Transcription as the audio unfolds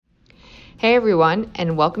Hey everyone,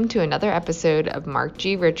 and welcome to another episode of Mark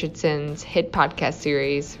G. Richardson's hit podcast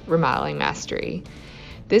series, Remodeling Mastery.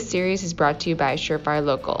 This series is brought to you by Surefire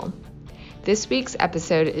Local. This week's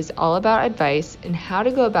episode is all about advice and how to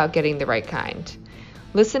go about getting the right kind.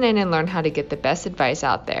 Listen in and learn how to get the best advice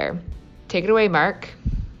out there. Take it away, Mark.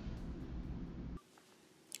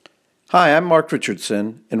 Hi, I'm Mark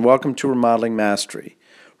Richardson, and welcome to Remodeling Mastery.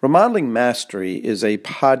 Remodeling Mastery is a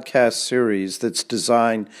podcast series that's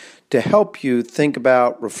designed to help you think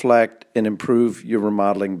about, reflect, and improve your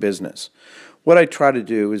remodeling business. What I try to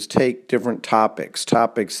do is take different topics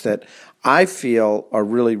that I feel are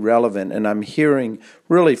really relevant, and I'm hearing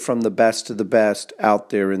really from the best of the best out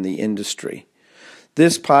there in the industry.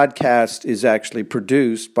 This podcast is actually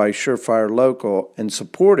produced by Surefire Local and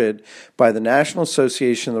supported by the National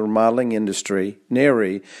Association of the Remodeling Industry,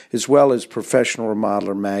 NARI, as well as Professional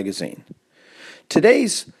Remodeler Magazine.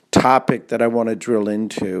 Today's topic that I want to drill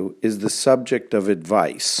into is the subject of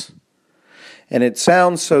advice. And it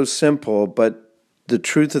sounds so simple, but the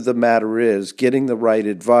truth of the matter is getting the right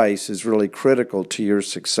advice is really critical to your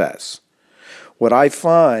success. What I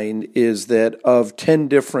find is that of 10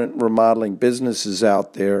 different remodeling businesses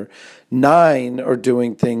out there, 9 are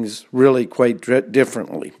doing things really quite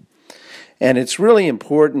differently. And it's really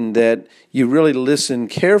important that you really listen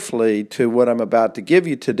carefully to what I'm about to give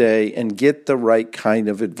you today and get the right kind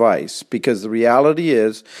of advice. Because the reality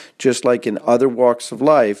is, just like in other walks of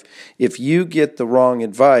life, if you get the wrong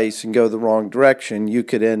advice and go the wrong direction, you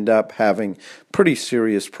could end up having pretty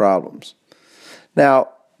serious problems. Now,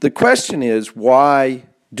 the question is, why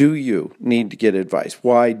do you need to get advice?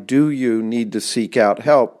 Why do you need to seek out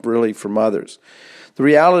help really from others? The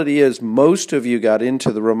reality is most of you got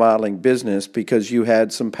into the remodeling business because you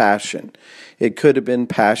had some passion. It could have been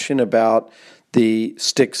passion about the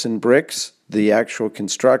sticks and bricks, the actual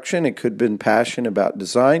construction. It could have been passion about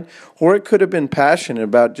design, or it could have been passion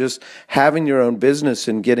about just having your own business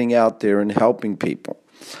and getting out there and helping people.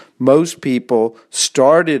 Most people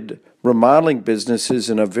started remodeling businesses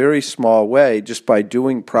in a very small way just by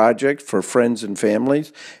doing projects for friends and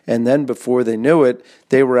families, and then before they knew it,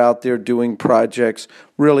 they were out there doing projects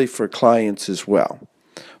really for clients as well.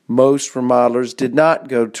 Most remodelers did not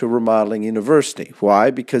go to remodeling university. Why?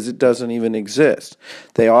 Because it doesn't even exist.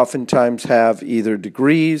 They oftentimes have either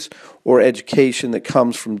degrees or education that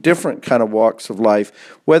comes from different kind of walks of life,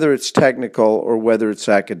 whether it's technical or whether it's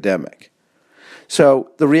academic. So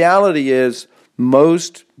the reality is,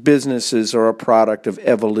 most businesses are a product of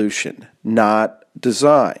evolution, not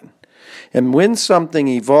design. And when something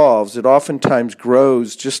evolves, it oftentimes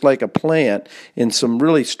grows just like a plant in some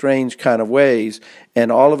really strange kind of ways,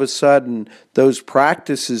 and all of a sudden, those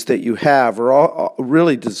practices that you have are all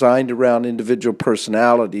really designed around individual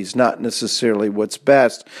personalities, not necessarily what's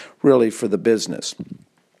best really for the business.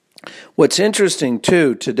 What's interesting,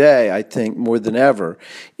 too, today, I think, more than ever,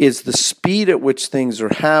 is the speed at which things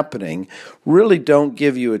are happening really don't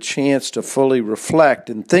give you a chance to fully reflect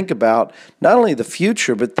and think about not only the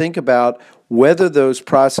future, but think about whether those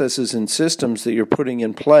processes and systems that you're putting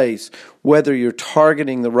in place, whether you're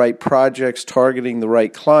targeting the right projects, targeting the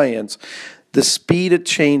right clients. The speed of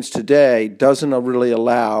change today doesn't really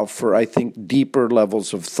allow for, I think, deeper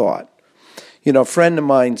levels of thought. You know, a friend of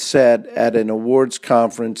mine said at an awards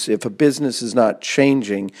conference, if a business is not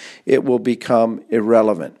changing, it will become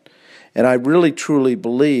irrelevant. And I really truly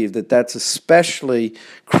believe that that's especially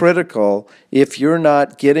critical if you're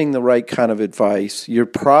not getting the right kind of advice. You're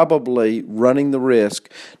probably running the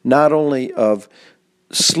risk not only of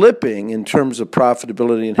slipping in terms of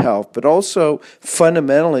profitability and health, but also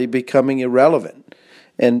fundamentally becoming irrelevant.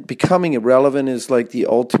 And becoming irrelevant is like the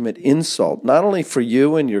ultimate insult, not only for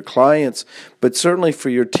you and your clients, but certainly for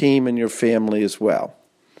your team and your family as well.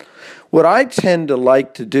 What I tend to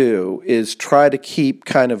like to do is try to keep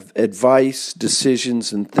kind of advice,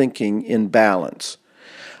 decisions, and thinking in balance.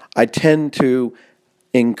 I tend to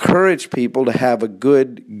encourage people to have a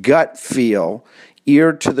good gut feel,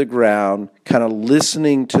 ear to the ground, kind of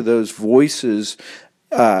listening to those voices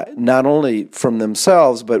not only from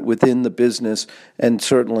themselves, but within the business and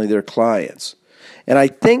certainly their clients. And I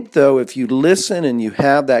think, though, if you listen and you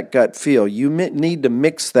have that gut feel, you need to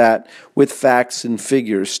mix that with facts and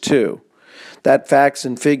figures, too. That facts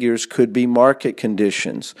and figures could be market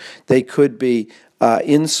conditions. They could be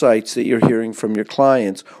insights that you're hearing from your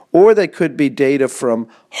clients, or they could be data from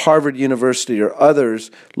Harvard University or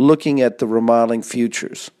others looking at the remodeling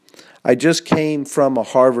futures. I just came from a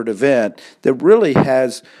Harvard event that really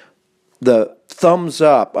has the thumbs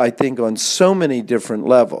up, I think, on so many different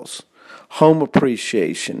levels. home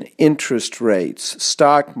appreciation, interest rates,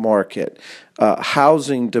 stock market,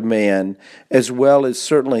 housing demand, as well as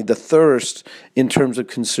certainly the thirst in terms of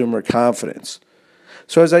consumer confidence.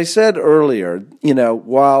 So as I said earlier,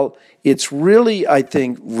 while it's really, I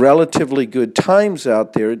think, relatively good times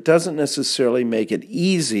out there, it doesn't necessarily make it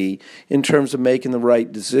easy in terms of making the right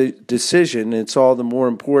decision. It's all the more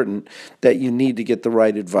important that you need to get the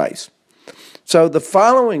right advice. So the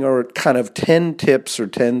following are kind of 10 tips or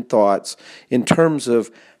 10 thoughts in terms of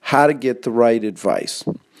how to get the right advice.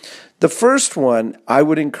 The first one I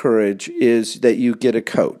would encourage is that you get a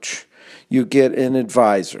coach. You get an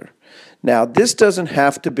advisor. Now, this doesn't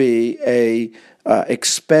have to be a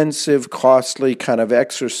expensive, costly kind of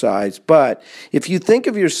exercise, but if you think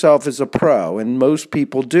of yourself as a pro, and most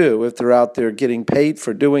people do if they're out there getting paid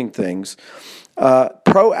for doing things,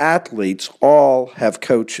 pro athletes all have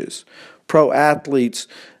coaches. Pro athletes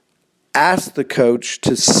ask the coach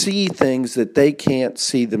to see things that they can't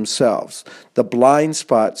see themselves, the blind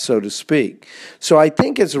spot, so to speak. So I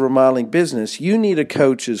think as a remodeling business, you need a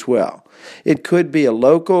coach as well. It could be a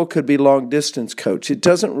local, could be long-distance coach. It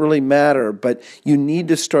doesn't really matter, but you need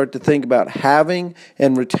to start to think about having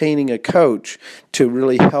and retaining a coach to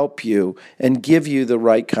really help you and give you the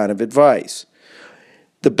right kind of advice.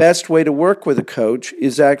 The best way to work with a coach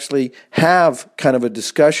is actually have kind of a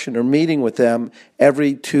discussion or meeting with them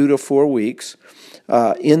every 2 to 4 weeks.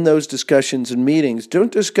 In those discussions and meetings,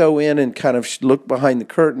 don't just go in and kind of look behind the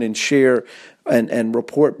curtain and share and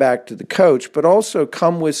report back to the coach, but also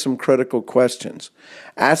come with some critical questions.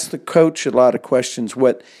 Ask the coach a lot of questions,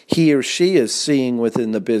 what he or she is seeing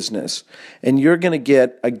within the business. And you're going to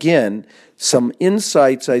get, again, some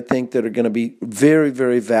insights, I think, that are going to be very,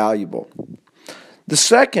 very valuable. The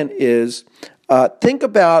second is think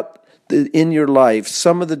about in your life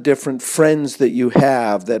some of the different friends that you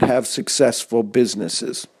have that have successful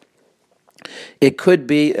businesses. It could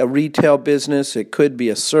be a retail business. It could be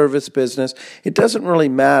a service business. It doesn't really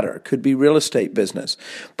matter. It could be real estate business.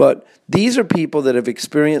 But these are people that have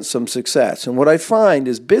experienced some success. And what I find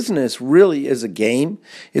is business really is a game.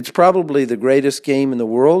 It's probably the greatest game in the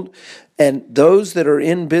world. And those that are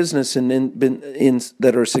in business and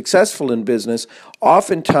that are successful in business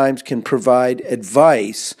oftentimes can provide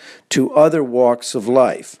advice to other walks of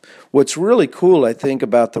life. What's really cool, I think,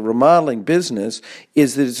 about the remodeling business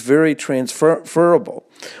is that it's very transferable.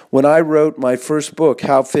 When I wrote my first book,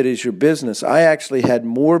 How Fit Is Your Business, I actually had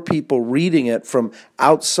more people reading it from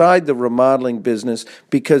outside the remodeling business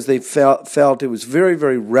because they felt it was very,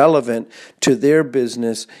 very relevant to their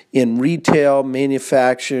business in retail,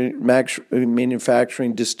 manufacturing,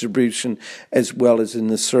 distribution, as well as in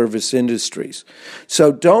the service industries.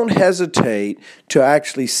 So don't hesitate to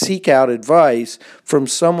actually seek out advice from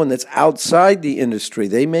someone that's outside the industry.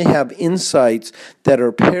 They may have insights that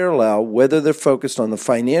are parallel, whether they're focused on the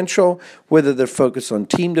financial, whether they're focused on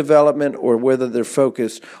team development, or whether they're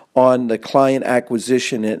focused on the client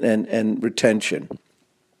acquisition and retention.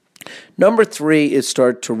 Number 3 is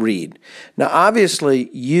start to read. Now, obviously,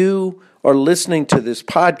 you are listening to this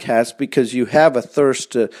podcast because you have a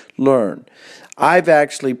thirst to learn. I've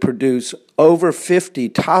actually produced over 50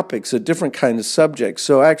 topics of different kinds of subjects.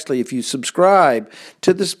 So actually, if you subscribe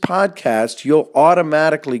to this podcast, you'll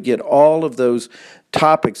automatically get all of those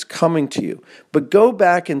topics coming to you. But go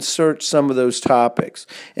back and search some of those topics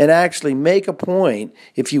and actually make a point,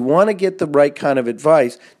 if you want to get the right kind of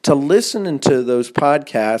advice, to listen into those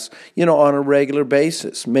podcasts, on a regular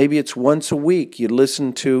basis. Maybe it's once a week you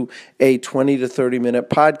listen to a 20 to 30 minute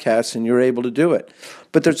podcast and you're able to do it.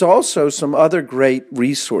 But there's also some other great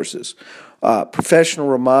resources. Professional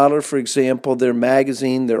Remodeler, for example, their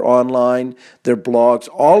magazine, their online, their blogs,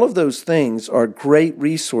 all of those things are great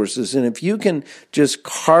resources. And if you can just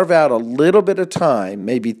carve out a little bit of time,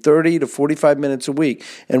 maybe 30 to 45 minutes a week,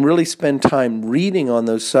 and really spend time reading on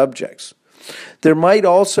those subjects. There might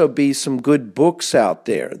also be some good books out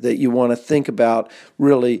there that you want to think about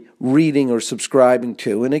really reading or subscribing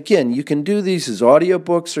to. And again, you can do these as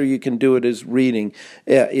audiobooks or you can do it as reading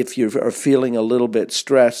if you are feeling a little bit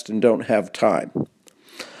stressed and don't have time.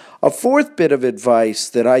 A fourth bit of advice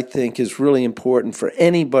that I think is really important for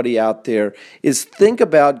anybody out there is think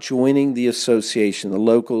about joining the association, the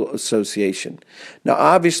local association. Now,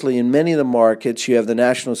 obviously, in many of the markets, you have the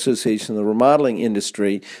National Association of the Remodeling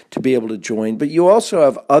Industry to be able to join, but you also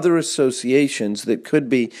have other associations that could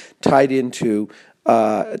be tied into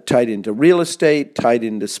tied into real estate, tied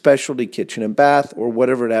into specialty kitchen and bath, or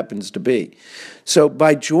whatever it happens to be. So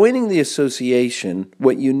by joining the association,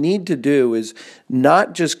 what you need to do is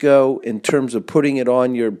not just go in terms of putting it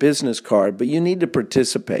on your business card, but you need to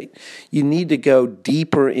participate. You need to go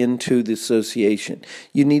deeper into the association.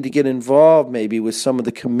 You need to get involved maybe with some of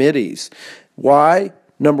the committees. Why?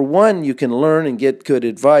 Number one, you can learn and get good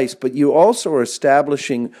advice, but you also are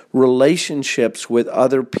establishing relationships with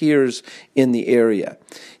other peers in the area.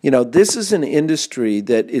 This is an industry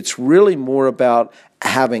that it's really more about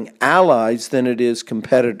having allies than it is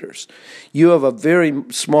competitors. You have a very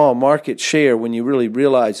small market share when you really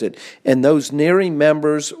realize it, and those NARI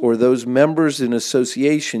members or those members in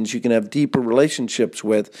associations you can have deeper relationships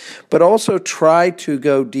with, but also try to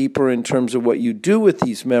go deeper in terms of what you do with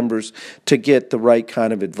these members to get the right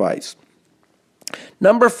kind of advice.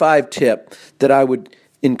 Number 5 tip that I would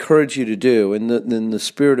encourage you to do in the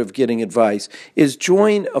spirit of getting advice is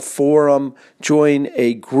join a forum, join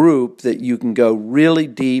a group that you can go really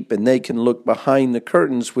deep and they can look behind the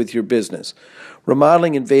curtains with your business.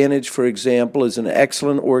 Remodeling Advantage, for example, is an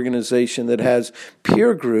excellent organization that has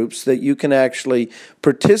peer groups that you can actually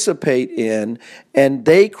participate in, and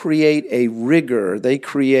they create a rigor, they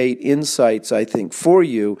create insights, I think, for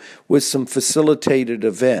you with some facilitated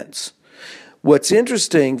events. What's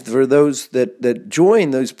interesting for those that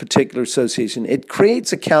join those particular associations, it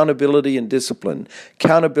creates accountability and discipline,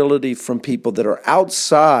 accountability from people that are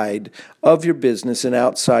outside of your business and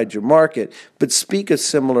outside your market, but speak a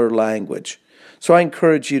similar language. So I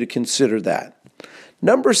encourage you to consider that.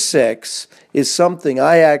 Number 6 is something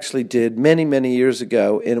I actually did many, many years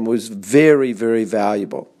ago, and it was very, very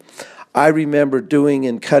valuable. I remember doing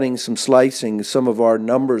and cutting some slicing, some of our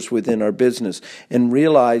numbers within our business, and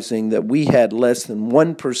realizing that we had less than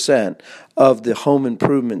 1% of the home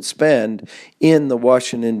improvement spend in the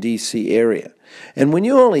Washington, D.C. area. And when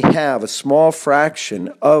you only have a small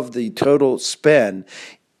fraction of the total spend,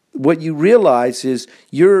 what you realize is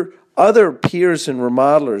your other peers and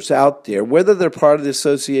remodelers out there, whether they're part of the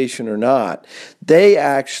association or not, they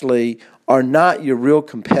actually are not your real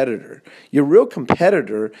competitor. Your real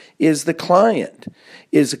competitor is the client,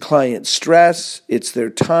 is the client's stress, it's their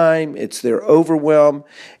time, it's their overwhelm.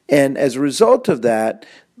 And as a result of that,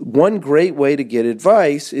 one great way to get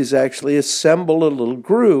advice is actually assemble a little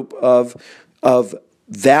group of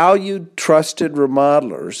valued, trusted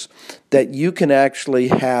remodelers that you can actually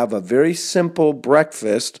have a very simple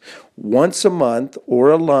breakfast once a month or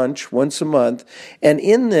a lunch once a month. And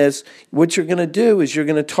in this, what you're going to do is you're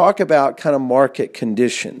going to talk about kind of market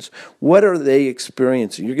conditions. What are they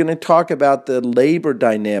experiencing? You're going to talk about the labor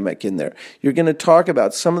dynamic in there. You're going to talk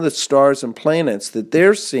about some of the stars and planets that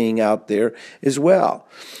they're seeing out there as well.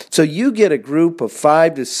 So you get a group of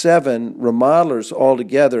 5 to 7 remodelers all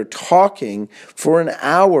together talking for an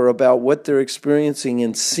hour about what they're experiencing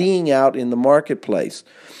and seeing out in the marketplace.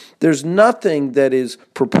 There's nothing that is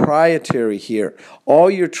proprietary here.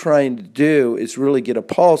 All you're trying to do is really get a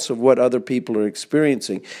pulse of what other people are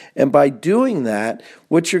experiencing. And by doing that,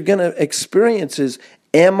 what you're going to experience is,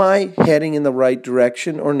 am I heading in the right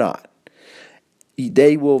direction or not?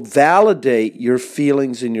 They will validate your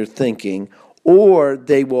feelings and your thinking, or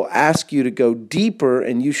they will ask you to go deeper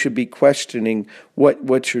and you should be questioning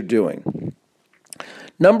what you're doing.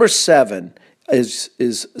 Number 7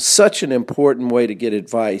 is such an important way to get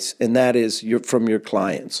advice, and that is from your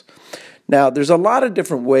clients. Now, there's a lot of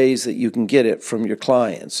different ways that you can get it from your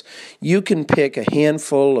clients. You can pick a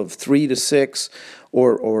handful of 3 to 6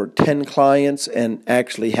 or 10 clients and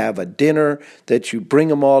actually have a dinner that you bring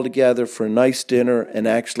them all together for a nice dinner and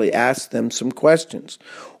actually ask them some questions.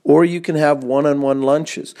 Or you can have one-on-one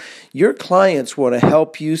lunches. Your clients want to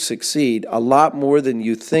help you succeed a lot more than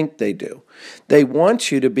you think they do. They want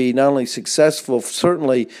you to be not only successful,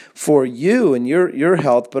 certainly for you and your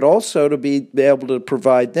health, but also to be able to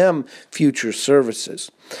provide them future services.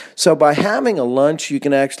 So by having a lunch, you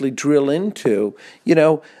can actually drill into,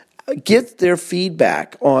 get their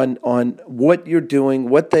feedback on what you're doing,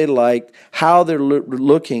 what they like, how they're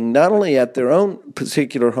looking, not only at their own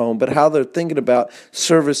particular home, but how they're thinking about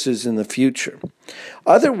services in the future.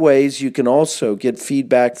 Other ways you can also get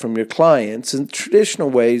feedback from your clients, and traditional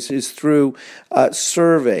ways is through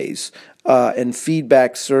surveys. And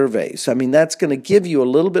feedback surveys. I mean, that's going to give you a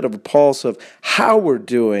little bit of a pulse of how we're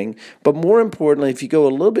doing, but more importantly, if you go a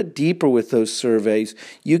little bit deeper with those surveys,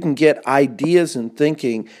 you can get ideas and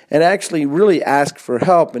thinking and actually really ask for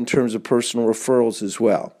help in terms of personal referrals as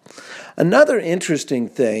well. Another interesting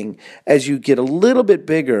thing as you get a little bit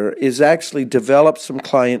bigger is actually develop some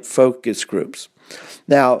client focus groups.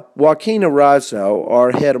 Now, Joaquin Arazo,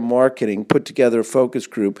 our head of marketing, put together a focus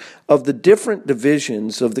group of the different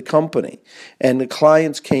divisions of the company. And the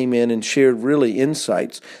clients came in and shared really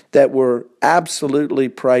insights that were absolutely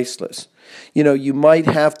priceless. You might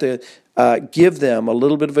have to give them a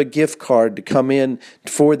little bit of a gift card to come in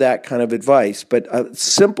for that kind of advice. But a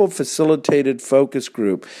simple facilitated focus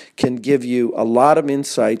group can give you a lot of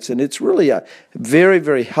insights, and it's really a very,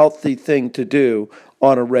 very healthy thing to do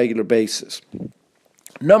on a regular basis.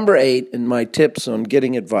 Number 8 in my tips on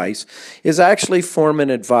getting advice is actually form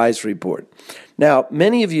an advisory board. Now,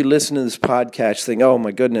 many of you listen to this podcast think, oh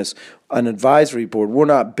my goodness, an advisory board, we're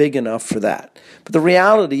not big enough for that. But the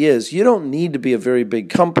reality is you don't need to be a very big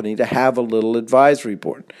company to have a little advisory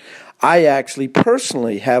board. I actually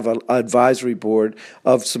personally have an advisory board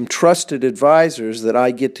of some trusted advisors that I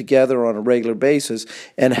get together on a regular basis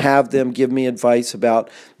and have them give me advice about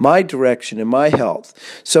my direction and my health.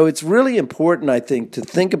 So it's really important, I think, to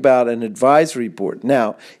think about an advisory board.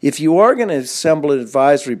 Now, if you are going to assemble an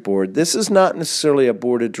advisory board, this is not necessarily a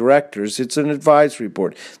board of directors, it's an advisory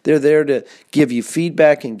board. They're there to give you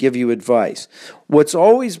feedback and give you advice. What's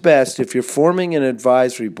always best if you're forming an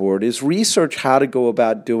advisory board is research how to go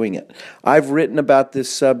about doing it. I've written about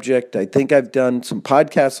this subject. I think I've done some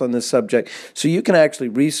podcasts on this subject, so you can actually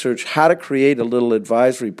research how to create a little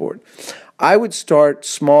advisory board. I would start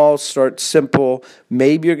small, start simple.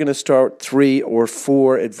 Maybe you're going to start 3 or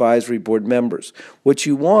 4 advisory board members. What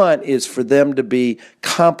you want is for them to be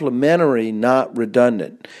complementary, not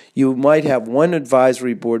redundant. You might have one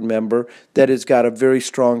advisory board member that has got a very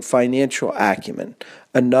strong financial acumen.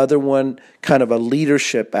 Another one kind of a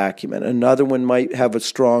leadership acumen. Another one might have a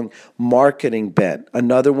strong marketing bent.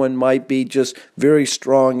 Another one might be just very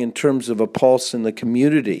strong in terms of a pulse in the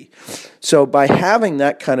community. So by having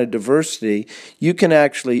that kind of diversity, you can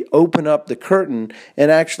actually open up the curtain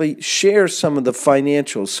and actually share some of the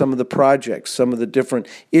financials, some of the projects, some of the different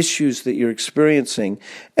issues that you're experiencing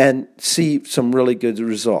and see some really good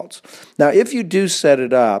results. Now, if you do set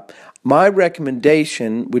it up, my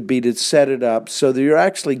recommendation would be to set it up so that you're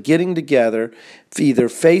actually getting together either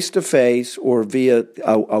face-to-face or via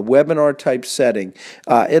a webinar type setting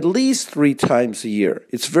at least 3 times a year.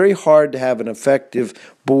 It's very hard to have an effective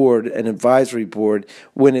board, an advisory board,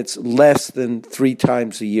 when it's less than 3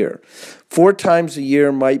 times a year. 4 times a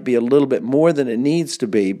year might be a little bit more than it needs to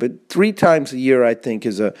be, but 3 times a year I think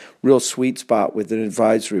is a real sweet spot with an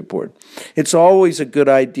advisory board. It's always a good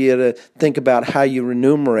idea to think about how you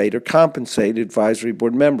remunerate or compensate advisory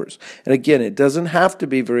board members. And again, it doesn't have to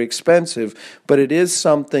be very expensive, but it is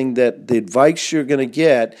something that the advice you're going to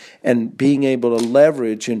get and being able to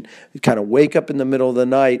leverage and kind of wake up in the middle of the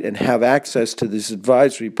night and have access to this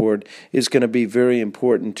advisory board is going to be very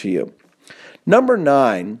important to you. Number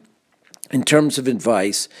 9, in terms of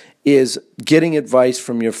advice, is getting advice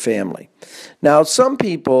from your family. Now, some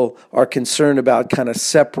people are concerned about kind of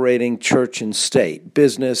separating church and state,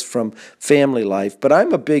 business from family life, but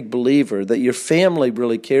I'm a big believer that your family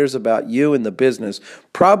really cares about you and the business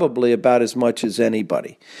probably about as much as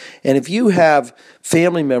anybody. And if you have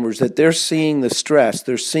family members that they're seeing the stress,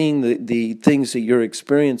 they're seeing the things that you're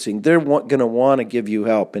experiencing, they're going to want to give you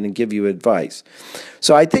help and give you advice.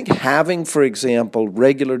 So I think having, for example,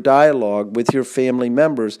 regular dialogue with your family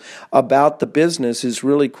members about the business is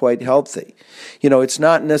really quite healthy. It's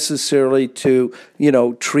not necessarily to,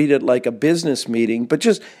 treat it like a business meeting, but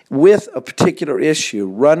just with a particular issue,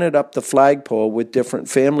 run it up the flagpole with different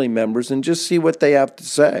family members and just see what they have to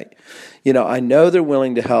say. I know they're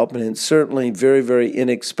willing to help, and it's certainly very, very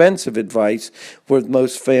inexpensive advice with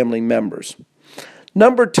most family members.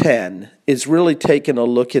 Number 10 is really taking a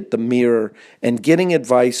look at the mirror and getting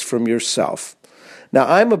advice from yourself. Now,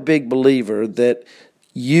 I'm a big believer that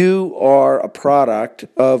you are a product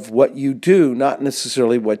of what you do, not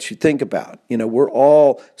necessarily what you think about. We're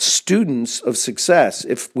all students of success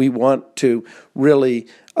if we want to really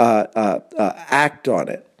act on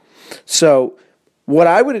it. So what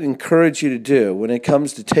I would encourage you to do when it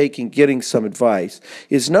comes to getting some advice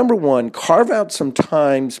is, number 1, carve out some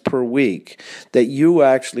times per week that you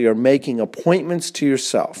actually are making appointments to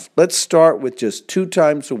yourself. Let's start with just 2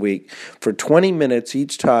 times a week for 20 minutes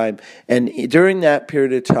each time. And during that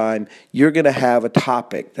period of time, you're going to have a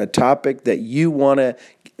topic that you want to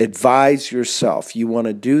advise yourself. You want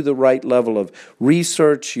to do the right level of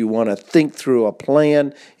research. You want to think through a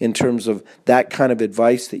plan in terms of that kind of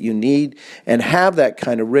advice that you need and have that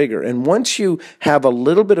kind of rigor. And once you have a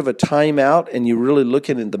little bit of a timeout and you're really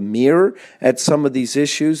looking in the mirror at some of these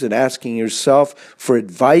issues and asking yourself for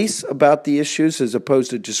advice about the issues as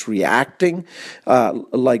opposed to just reacting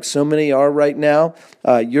like so many are right now,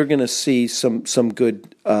 you're going to see some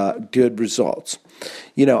good results.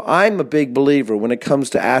 You know, I'm a big believer when it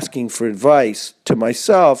comes to asking for advice to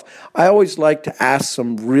myself. I always like to ask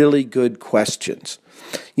some really good questions.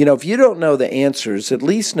 You know, if you don't know the answers, at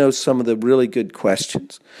least know some of the really good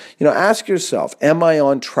questions. You know, ask yourself, am I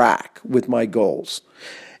on track with my goals?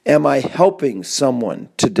 Am I helping someone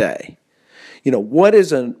today? You know, what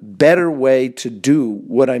is a better way to do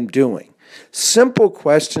what I'm doing? Simple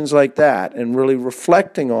questions like that and really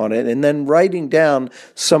reflecting on it and then writing down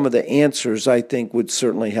some of the answers I think would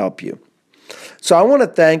certainly help you. So I want to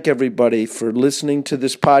thank everybody for listening to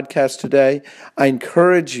this podcast today. I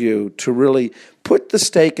encourage you to really put the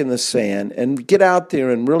stake in the sand and get out there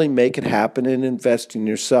and really make it happen and invest in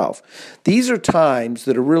yourself. These are times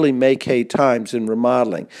that are really make-hay times in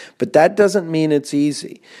remodeling, but that doesn't mean it's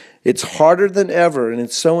easy. It's harder than ever, and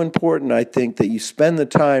it's so important, I think, that you spend the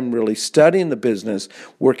time really studying the business,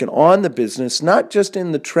 working on the business, not just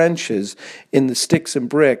in the trenches, in the sticks and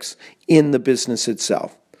bricks, in the business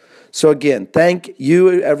itself. So again, thank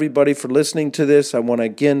you, everybody, for listening to this. I want to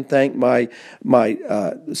again thank my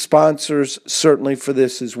sponsors, certainly for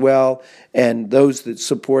this as well, and those that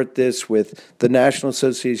support this with the National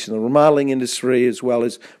Association of the Remodeling Industry as well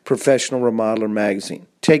as Professional Remodeler Magazine.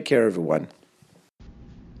 Take care, everyone.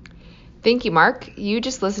 Thank you, Mark. You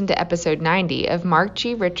just listened to episode 90 of Mark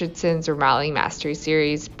G. Richardson's Remodeling Mastery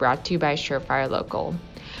series, brought to you by Surefire Local.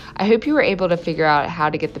 I hope you were able to figure out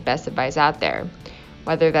how to get the best advice out there,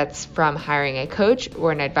 whether that's from hiring a coach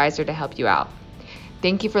or an advisor to help you out.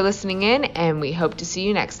 Thank you for listening in, and we hope to see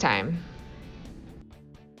you next time.